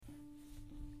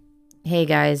Hey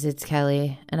guys, it's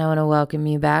Kelly, and I want to welcome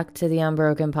you back to the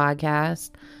Unbroken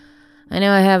Podcast. I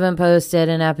know I haven't posted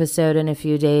an episode in a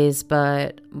few days,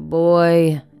 but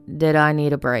boy, did I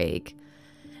need a break.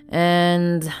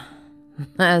 And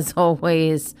as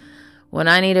always, when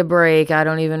I need a break, I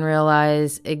don't even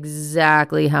realize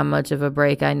exactly how much of a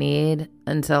break I need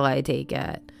until I take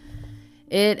it.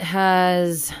 It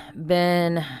has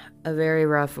been a very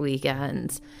rough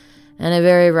weekend and a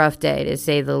very rough day, to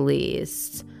say the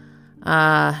least.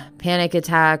 Panic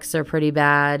attacks are pretty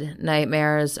bad.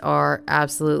 Nightmares are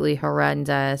absolutely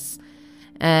horrendous.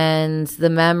 And the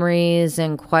memories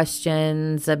and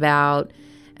questions about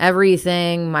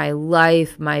everything, my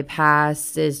life, my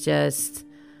past is just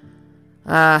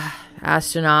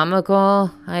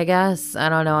astronomical, I guess. I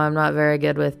don't know. I'm not very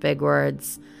good with big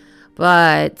words.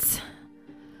 But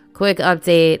quick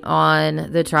update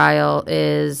on the trial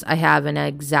is I haven't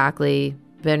exactly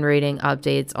been reading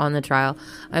updates on the trial.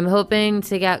 I'm hoping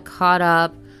to get caught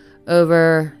up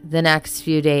over the next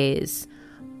few days.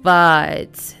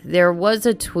 But there was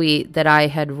a tweet that I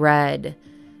had read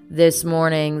this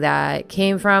morning that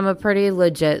came from a pretty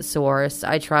legit source.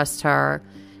 I trust her.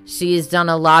 She's done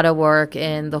a lot of work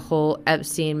in the whole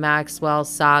Epstein-Maxwell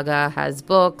saga, has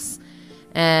books,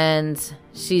 and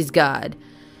she's good.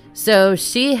 So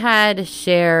she had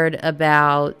shared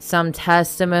about some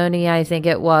testimony, I think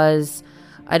it was.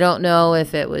 I don't know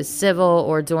if it was civil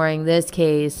or during this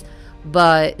case,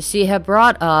 but she had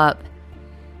brought up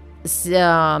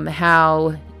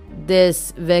how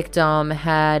this victim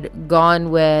had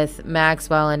gone with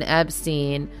Maxwell and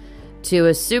Epstein to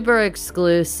a super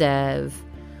exclusive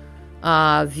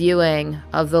viewing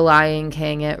of The Lion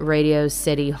King at Radio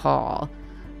City Hall.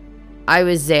 I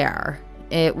was there.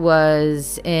 It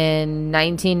was in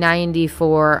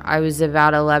 1994. I was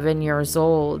about 11 years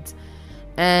old.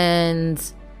 And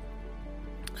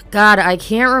God, I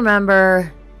can't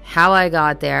remember how I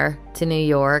got there to New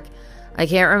York. I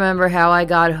can't remember how I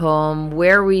got home,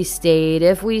 where we stayed,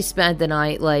 if we spent the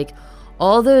night. Like,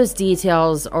 all those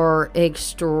details are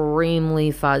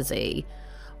extremely fuzzy.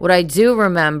 What I do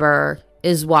remember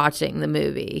is watching the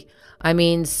movie. I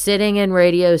mean, sitting in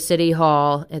Radio City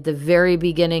Hall at the very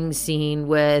beginning scene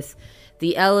with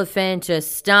the elephant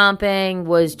just stomping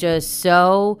was just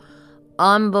so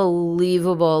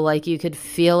unbelievable. Like, you could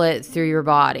feel it through your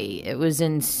body. It was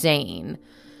insane.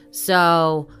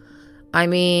 So, I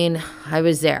mean, I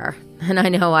was there, and I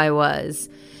know I was.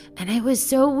 And it was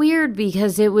so weird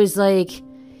because it was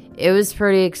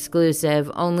pretty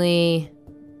exclusive. Only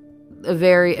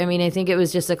I think it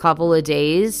was just a couple of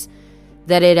days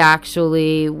that it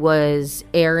actually was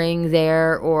airing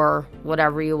there, or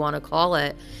whatever you want to call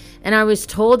it. And I was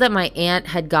told that my aunt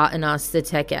had gotten us the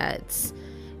tickets,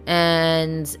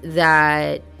 and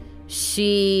that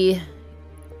she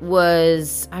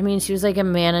was like a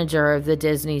manager of the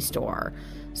Disney store.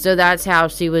 So that's how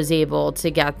she was able to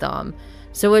get them.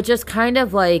 So it just kind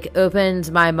of like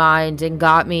opened my mind and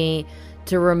got me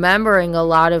to remembering a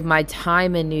lot of my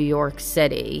time in New York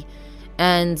City.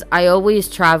 And I always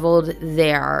traveled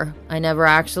there. I never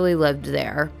actually lived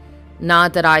there.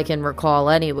 Not that I can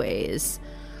recall anyways.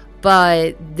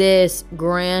 But this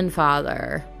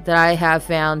grandfather that I have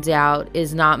found out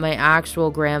is not my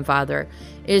actual grandfather,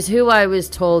 is who I was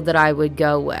told that I would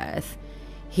go with.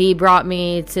 He brought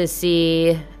me to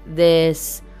see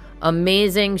this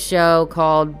amazing show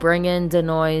called Bringin' Da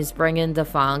Noise, Bringin' Da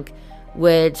Funk,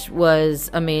 which was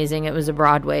amazing. It was a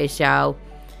Broadway show.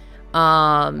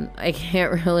 I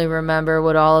can't really remember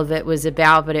what all of it was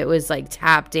about, but it was like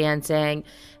tap dancing,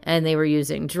 and they were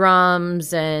using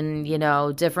drums and,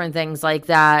 different things like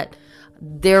that.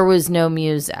 There was no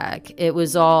music. It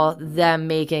was all them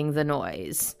making the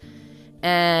noise.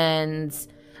 And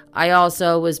I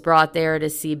also was brought there to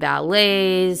see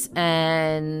ballets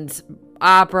and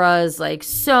operas, like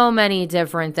so many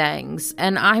different things.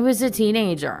 And I was a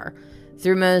teenager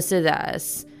through most of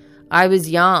this. I was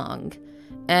young.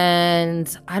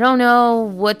 And I don't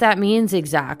know what that means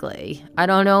exactly. I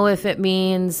don't know if it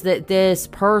means that this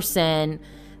person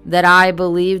that I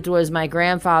believed was my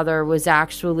grandfather was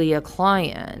actually a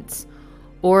client,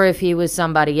 or if he was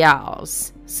somebody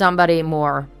else, somebody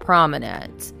more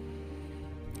prominent.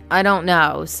 I don't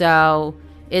know. So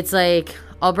it's like,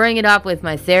 I'll bring it up with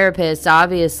my therapist,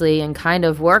 obviously, and kind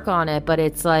of work on it. But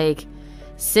it's like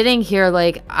sitting here,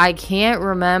 like, I can't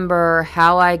remember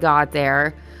how I got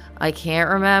there. I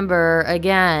can't remember,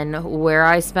 again, where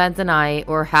I spent the night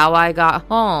or how I got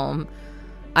home.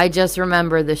 I just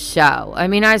remember the show. I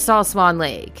mean, I saw Swan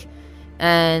Lake,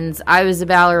 and I was a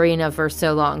ballerina for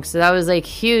so long, so that was like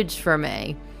huge for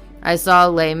me. I saw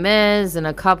Les Mis and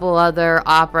a couple other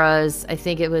operas. I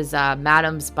think it was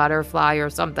Madame's Butterfly or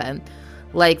something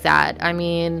like that. I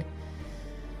mean,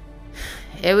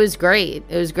 it was great.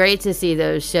 It was great to see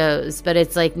those shows. But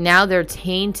it's like now they're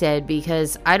tainted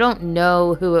because I don't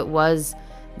know who it was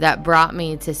that brought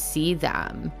me to see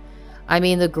them. I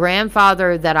mean, the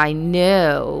grandfather that I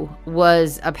knew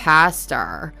was a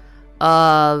pastor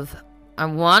of, I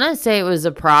want to say it was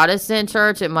a Protestant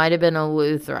church. It might have been a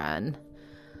Lutheran.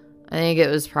 I think it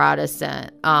was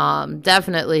Protestant.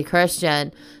 Definitely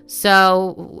Christian.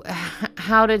 So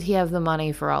how did he have the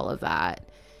money for all of that?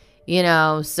 You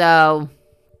know, so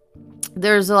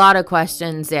there's a lot of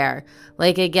questions there.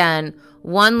 Like, again,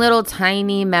 one little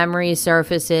tiny memory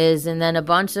surfaces and then a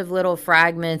bunch of little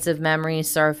fragments of memory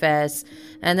surface.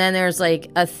 And then there's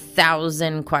like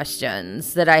 1,000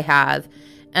 questions that I have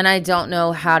and I don't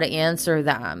know how to answer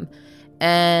them.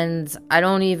 And I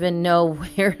don't even know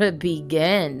where to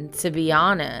begin, to be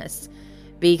honest,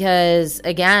 because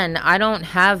again, I don't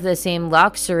have the same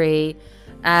luxury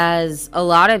as a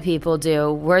lot of people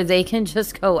do where they can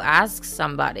just go ask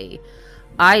somebody.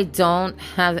 I don't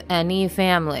have any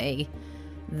family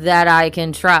that I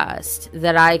can trust,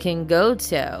 that I can go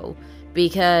to,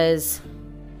 because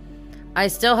I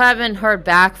still haven't heard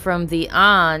back from the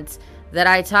aunt that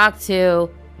I talked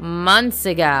to months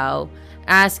ago,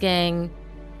 asking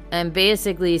and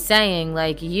basically saying,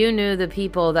 like, you knew the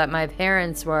people that my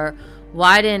parents were.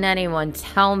 Why didn't anyone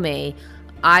tell me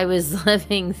I was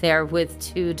living there with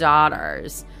 2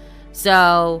 daughters?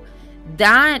 So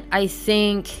that, I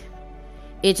think,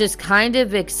 it just kind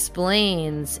of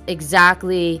explains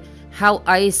exactly how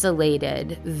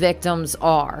isolated victims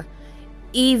are,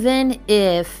 even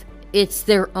if it's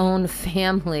their own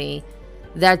family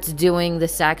that's doing the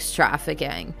sex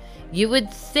trafficking. You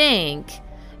would think,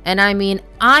 and I mean,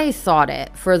 I thought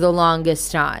it for the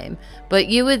longest time, but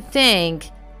you would think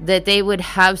that they would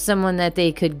have someone that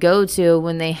they could go to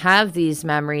when they have these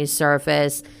memories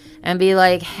surface and be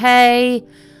like, hey,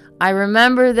 I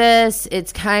remember this.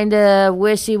 It's kind of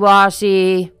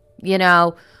wishy-washy. You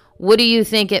know, what do you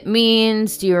think it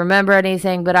means? Do you remember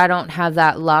anything? But I don't have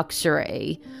that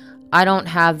luxury. I don't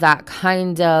have that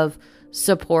kind of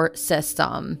support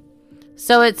system.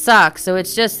 So it sucks. So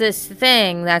it's just this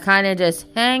thing that kind of just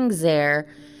hangs there.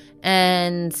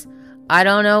 And I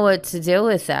don't know what to do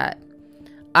with that.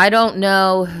 I don't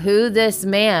know who this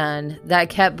man that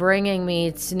kept bringing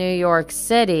me to New York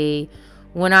City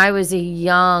when I was a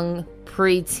young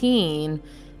preteen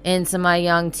into my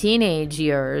young teenage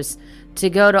years to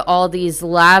go to all these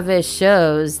lavish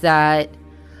shows that,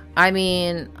 I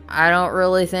mean, I don't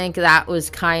really think that was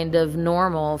kind of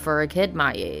normal for a kid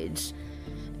my age.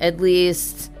 At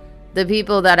least the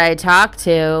people that I talked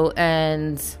to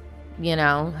and, you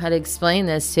know, had explained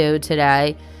this to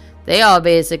today, they all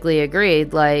basically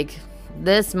agreed, like,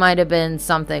 this might have been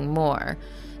something more.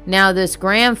 Now, this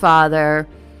grandfather,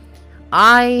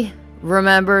 I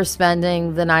remember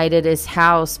spending the night at his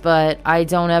house, but I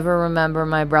don't ever remember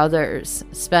my brothers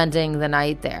spending the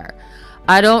night there.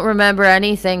 I don't remember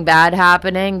anything bad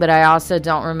happening, but I also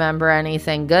don't remember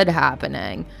anything good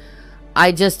happening.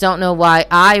 I just don't know why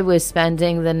I was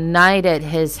spending the night at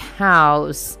his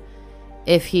house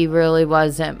if he really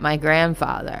wasn't my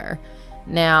grandfather.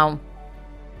 Now,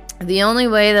 the only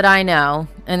way that I know,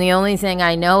 and the only thing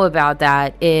I know about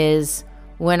that is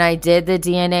when I did the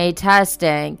DNA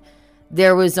testing,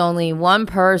 there was only one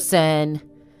person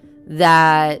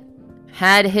that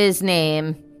had his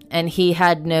name and he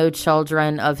had no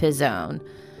children of his own.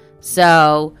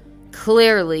 So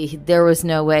clearly there was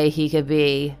no way he could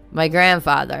be my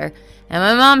grandfather. And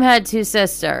my mom had 2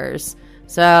 sisters.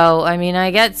 So, I mean,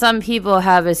 I get some people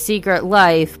have a secret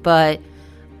life, but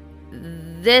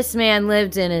this man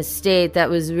lived in a state that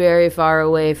was very far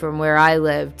away from where I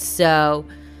lived. So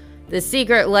the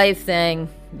secret life thing,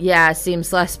 yeah,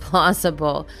 seems less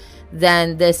plausible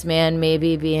than this man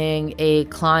maybe being a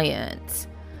client.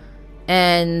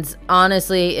 And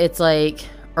honestly, it's like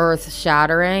earth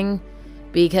shattering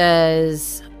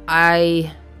because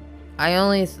I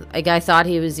thought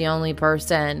he was the only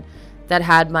person that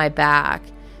had my back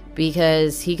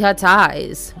because he cut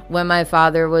ties when my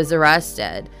father was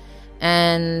arrested.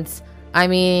 And I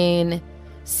mean,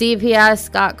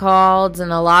 CPS got called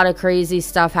and a lot of crazy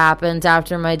stuff happened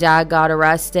after my dad got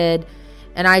arrested.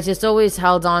 And I just always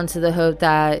held on to the hope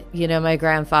that, you know, my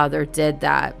grandfather did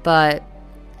that. But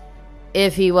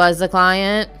if he was a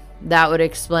client, that would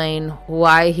explain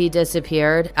why he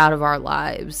disappeared out of our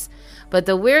lives. But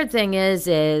the weird thing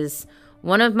is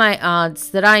one of my aunts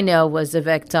that I know was a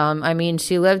victim. I mean,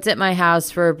 she lived at my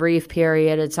house for a brief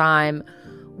period of time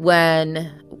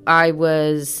when I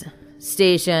was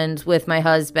stationed with my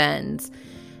husband.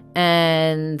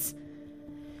 And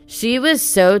she was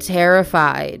so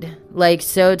terrified, like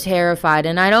so terrified.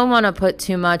 And I don't want to put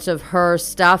too much of her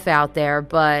stuff out there,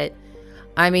 but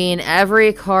I mean,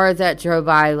 every car that drove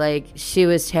by, like, she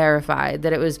was terrified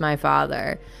that it was my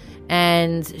father.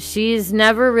 And she's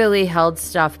never really held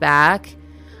stuff back.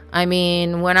 I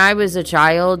mean, when I was a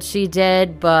child, she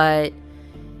did, but,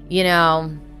 you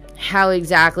know, how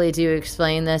exactly do you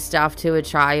explain this stuff to a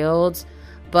child?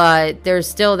 But there's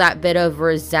still that bit of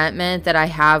resentment that I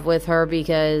have with her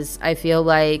because I feel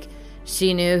like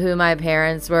she knew who my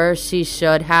parents were. She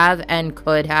should have and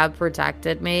could have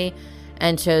protected me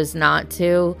and chose not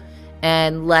to,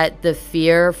 and let the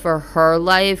fear for her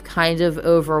life kind of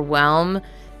overwhelm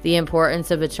the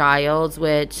importance of a child,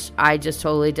 which I just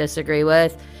totally disagree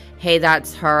with. Hey,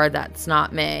 that's her, that's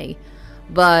not me.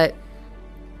 But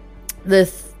the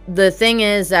thing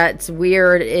is that's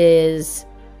weird is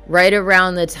right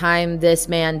around the time this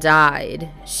man died,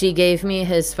 she gave me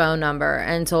his phone number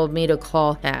and told me to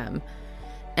call him.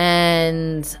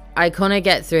 And I couldn't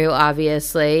get through,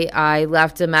 obviously. I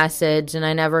left a message and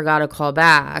I never got a call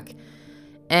back.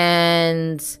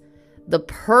 And the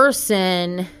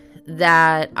person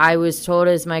that I was told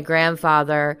is my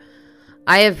grandfather,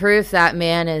 I have proof that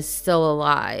man is still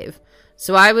alive.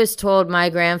 So I was told my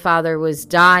grandfather was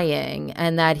dying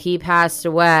and that he passed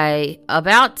away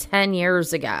about 10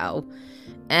 years ago.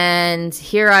 And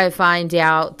here I find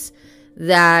out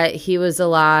that he was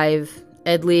alive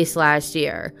at least last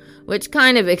year, which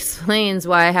kind of explains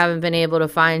why I haven't been able to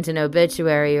find an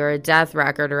obituary or a death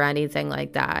record or anything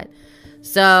like that.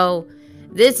 So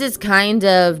this is kind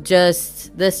of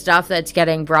just the stuff that's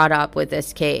getting brought up with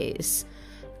this case.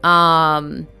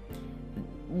 What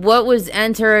was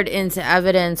entered into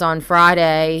evidence on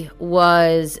Friday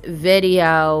was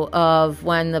video of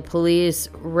when the police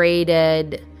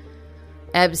raided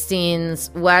Epstein's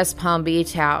West Palm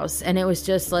Beach house. And it was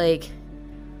just like,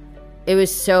 it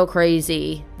was so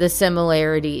crazy, the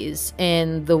similarities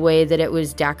in the way that it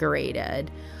was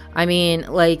decorated. I mean,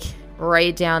 like,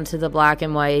 right down to the black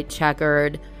and white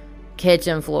checkered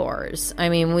kitchen floors. I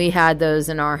mean, we had those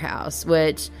in our house,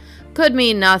 which could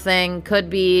mean nothing, could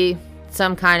be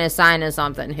some kind of sign of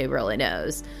something, who really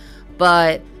knows.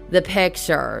 But the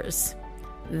pictures,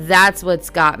 that's what's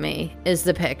got me, is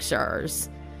the pictures.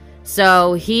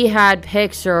 So he had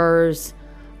pictures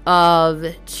of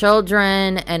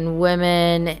children and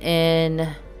women in,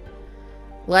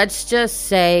 let's just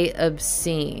say,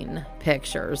 obscene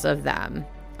pictures of them.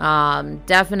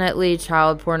 Definitely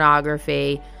child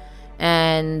pornography,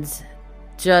 and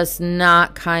just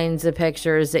not kinds of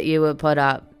pictures that you would put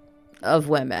up of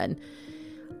women.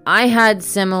 I had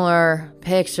similar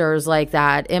pictures like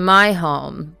that in my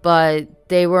home, but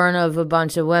they weren't of a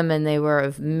bunch of women, they were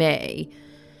of me.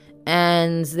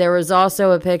 And there was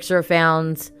also a picture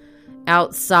found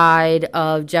outside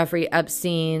of Jeffrey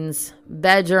Epstein's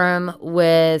bedroom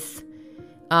with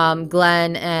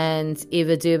Glenn and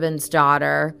Eva Dubin's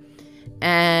daughter.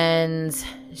 And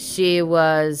she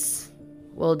was,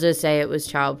 we'll just say it was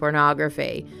child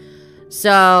pornography.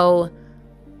 So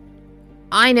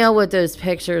I know what those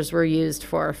pictures were used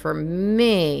for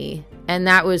me, and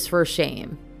that was for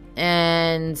shame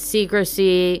and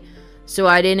secrecy. So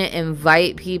I didn't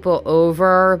invite people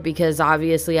over because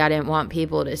obviously I didn't want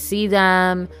people to see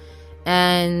them.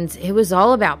 And it was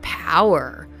all about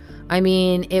power. I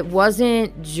mean, it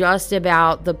wasn't just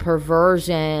about the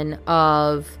perversion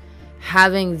of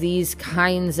having these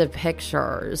kinds of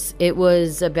pictures. It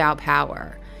was about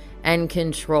power and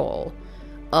control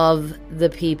of the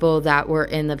people that were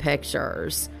in the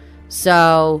pictures.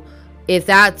 So if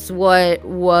that's what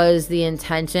was the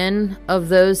intention of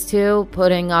those two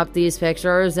putting up these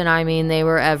pictures, and I mean they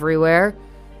were everywhere,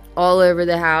 all over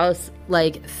the house,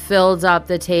 like filled up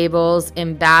the tables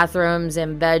in bathrooms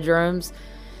and bedrooms,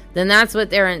 then that's what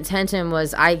their intention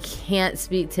was. I can't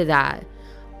speak to that,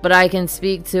 but I can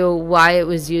speak to why it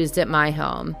was used at my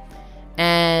home.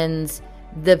 And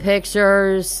the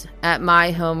pictures at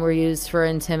my home were used for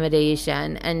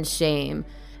intimidation and shame,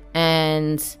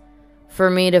 and for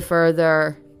me to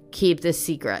further keep the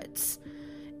secrets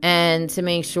and to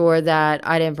make sure that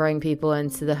I didn't bring people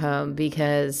into the home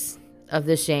because of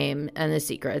the shame and the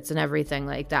secrets and everything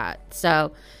like that.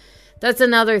 So that's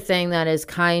another thing that has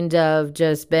kind of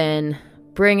just been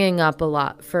bringing up a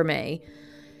lot for me.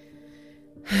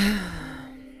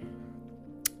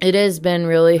 It has been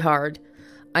really hard.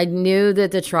 I knew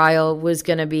that the trial was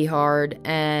going to be hard,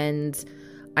 and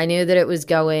I knew that it was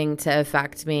going to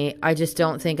affect me. I just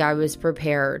don't think I was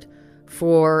prepared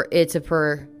for it to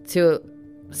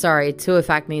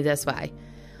affect me this way.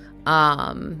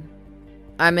 I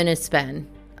I'm in a spin,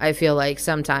 I feel like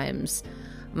sometimes.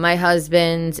 My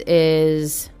husband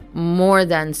is more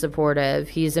than supportive.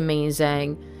 He's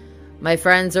amazing. My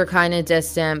friends are kind of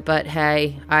distant, but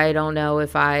hey, I don't know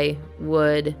if I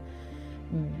wouldn't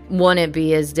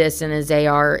be as distant as they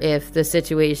are if the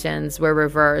situations were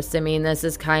reversed. I mean, this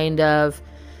is kind of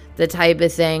the type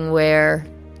of thing where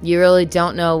you really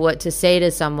don't know what to say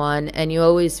to someone, and you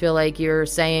always feel like you're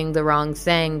saying the wrong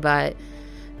thing. But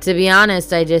to be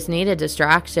honest, I just need a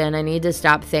distraction. I need to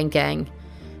stop thinking.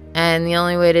 And the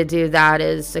only way to do that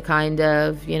is to kind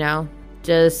of,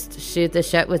 just shoot the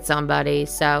shit with somebody.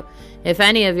 So if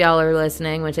any of y'all are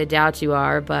listening, which I doubt you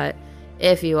are, but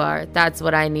if you are, that's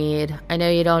what I need. I know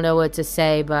you don't know what to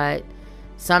say, but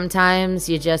sometimes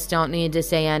you just don't need to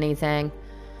say anything.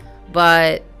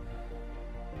 But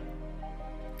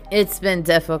it's been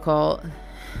difficult.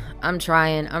 I'm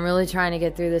really trying to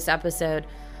get through this episode.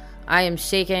 I am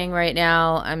shaking right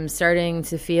now. I'm starting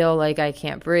to feel like I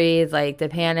can't breathe, like the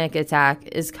panic attack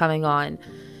is coming on.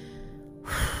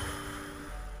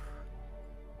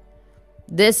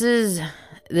 This is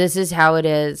how it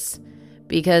is.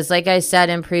 Because like I said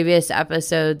in previous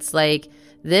episodes, like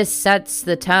this sets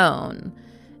the tone.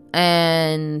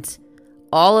 And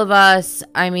all of us,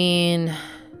 I mean,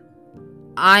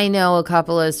 I know a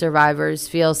couple of survivors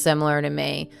feel similar to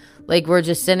me. Like we're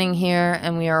just sitting here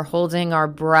and we are holding our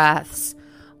breaths,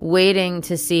 waiting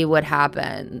to see what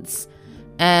happens.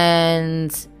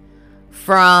 And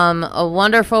from a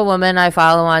wonderful woman I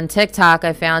follow on TikTok,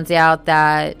 I found out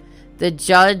that the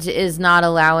judge is not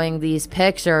allowing these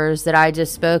pictures that I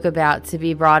just spoke about to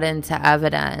be brought into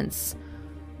evidence,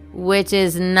 which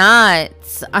is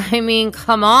nuts. I mean,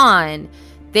 come on.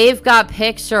 They've got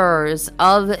pictures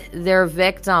of their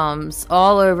victims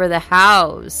all over the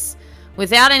house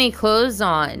without any clothes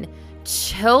on.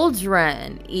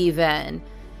 Children, even.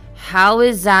 How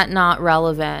is that not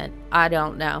relevant? I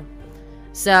don't know.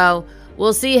 So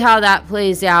we'll see how that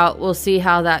plays out. We'll see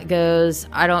how that goes.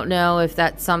 I don't know if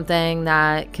that's something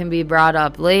that can be brought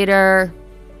up later.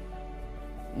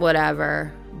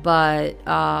 Whatever. But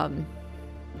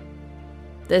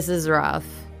this is rough.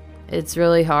 It's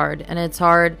really hard. And it's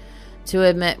hard to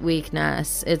admit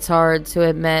weakness. It's hard to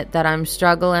admit that I'm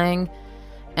struggling.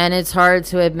 And it's hard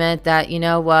to admit that, you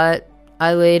know what?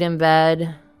 I laid in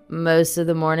bed most of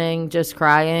the morning just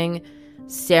crying,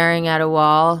 staring at a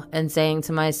wall and saying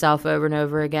to myself over and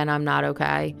over again, I'm not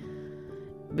okay.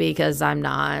 Because I'm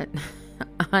not.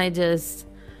 I'm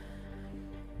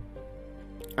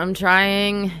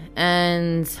trying,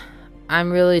 and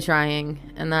I'm really trying.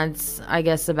 And that's, I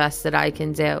guess, the best that I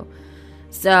can do.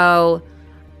 So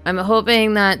I'm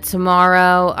hoping that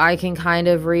tomorrow I can kind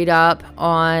of read up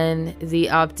on the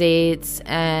updates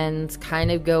and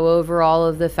kind of go over all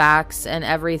of the facts and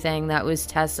everything that was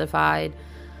testified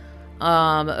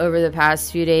over the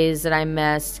past few days that I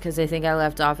missed, because I think I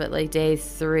left off at like day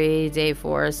 3, day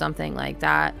 4, or something like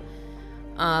that.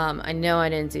 I know I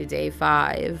didn't do day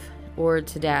 5 or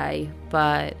today,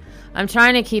 but I'm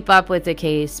trying to keep up with the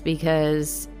case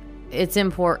because it's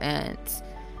important.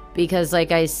 Because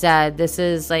like I said, this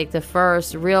is like the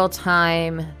first real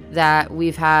time that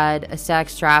we've had a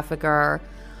sex trafficker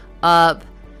up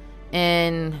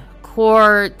in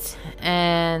court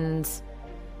and,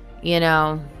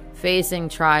 facing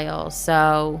trial.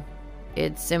 So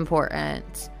it's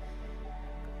important.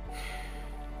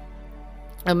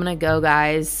 I'm gonna go,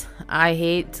 guys. I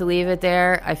hate to leave it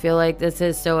there. I feel like this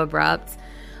is so abrupt,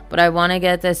 but I want to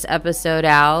get this episode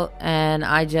out, and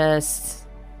I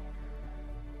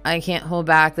can't hold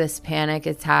back this panic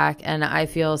attack, and I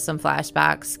feel some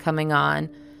flashbacks coming on.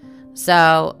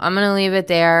 So I'm going to leave it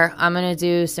there. I'm going to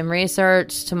do some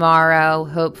research tomorrow.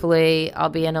 Hopefully I'll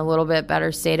be in a little bit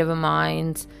better state of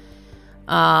mind.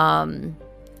 And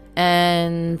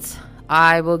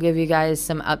I will give you guys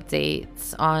some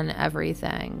updates on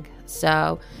everything.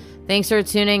 So thanks for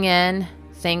tuning in.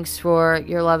 Thanks for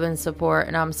your love and support.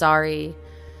 And I'm sorry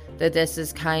that this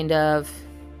is kind of,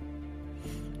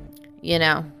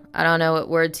 I don't know what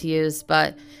word to use,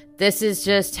 but this is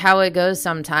just how it goes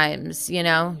sometimes.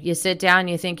 You sit down,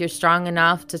 you think you're strong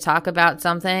enough to talk about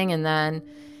something, and then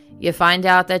you find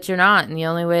out that you're not. And the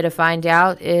only way to find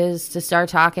out is to start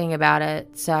talking about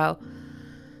it. So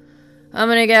I'm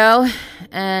going to go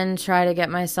and try to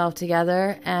get myself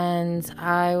together, and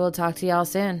I will talk to y'all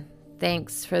soon.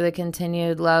 Thanks for the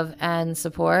continued love and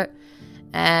support,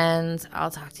 and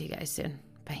I'll talk to you guys soon.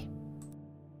 Bye.